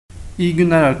İyi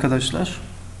günler arkadaşlar.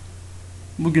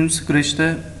 Bugün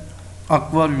Scratch'te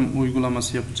akvaryum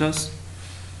uygulaması yapacağız.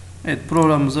 Evet,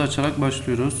 programımızı açarak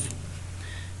başlıyoruz.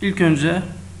 İlk önce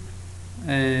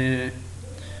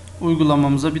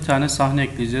uygulamamıza bir tane sahne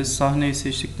ekleyeceğiz. Sahneyi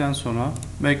seçtikten sonra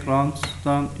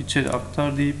background'dan içeri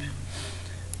aktar deyip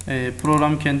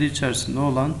program kendi içerisinde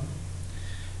olan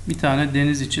bir tane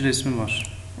deniz içi resmi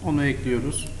var. Onu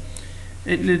ekliyoruz.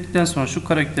 Ekledikten sonra şu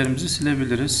karakterimizi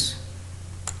silebiliriz.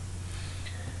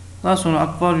 Daha sonra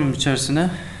akvaryum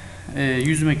içerisine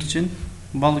yüzmek için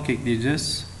balık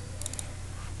ekleyeceğiz.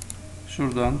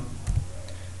 Şuradan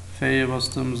F'ye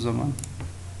bastığımız zaman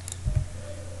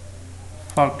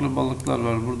farklı balıklar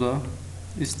var burada.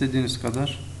 İstediğiniz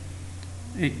kadar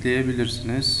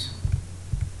ekleyebilirsiniz.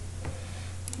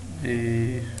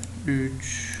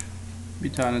 3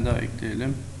 bir tane daha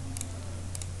ekleyelim.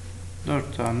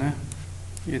 4 tane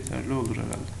yeterli olur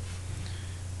herhalde.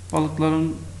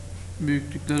 Balıkların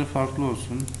büyüklükleri farklı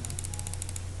olsun.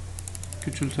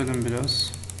 Küçültelim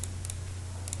biraz.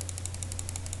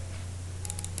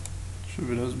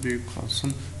 Şu biraz büyük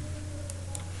kalsın.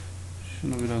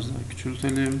 Şunu biraz daha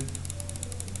küçültelim.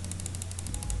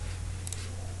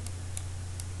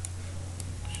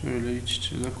 Şöyle iç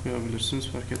içe de koyabilirsiniz,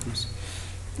 fark etmez.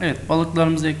 Evet,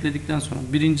 balıklarımızı ekledikten sonra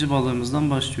birinci balığımızdan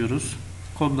başlıyoruz.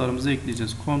 Kodlarımızı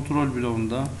ekleyeceğiz. Kontrol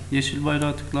bloğunda yeşil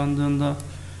bayrağa tıklandığında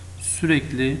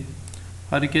sürekli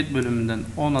hareket bölümünden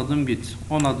 10 adım git.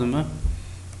 10 adımı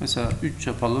mesela 3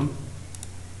 yapalım.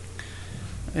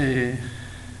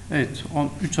 Evet,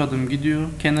 3 adım gidiyor.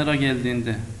 Kenara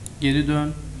geldiğinde geri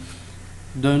dön.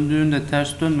 Döndüğünde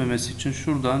ters dönmemesi için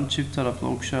şuradan çift taraflı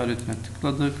ok işaretine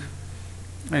tıkladık.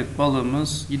 Evet,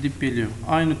 balığımız gidip geliyor.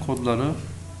 Aynı kodları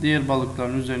diğer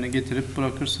balıkların üzerine getirip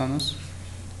bırakırsanız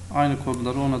aynı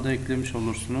kodları ona da eklemiş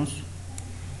olursunuz.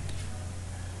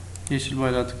 Yeşil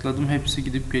bayrağa tıkladım. Hepsi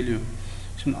gidip geliyor.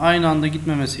 Şimdi aynı anda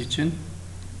gitmemesi için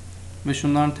ve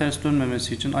şunların ters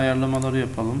dönmemesi için ayarlamaları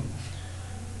yapalım.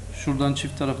 Şuradan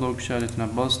çift taraflı ok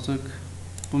işaretine bastık.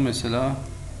 Bu mesela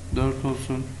 4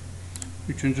 olsun.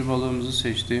 Üçüncü balığımızı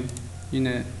seçtim.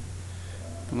 Yine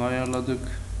bunu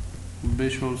ayarladık.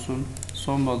 5 olsun.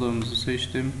 Son balığımızı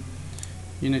seçtim.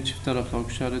 Yine çift taraflı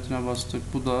ok işaretine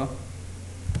bastık. Bu da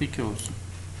 2 olsun.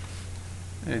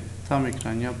 Evet, tam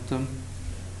ekran yaptım.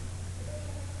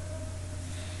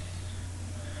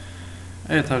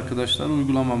 Evet arkadaşlar,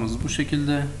 uygulamamız bu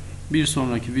şekilde. Bir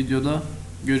sonraki videoda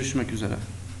görüşmek üzere.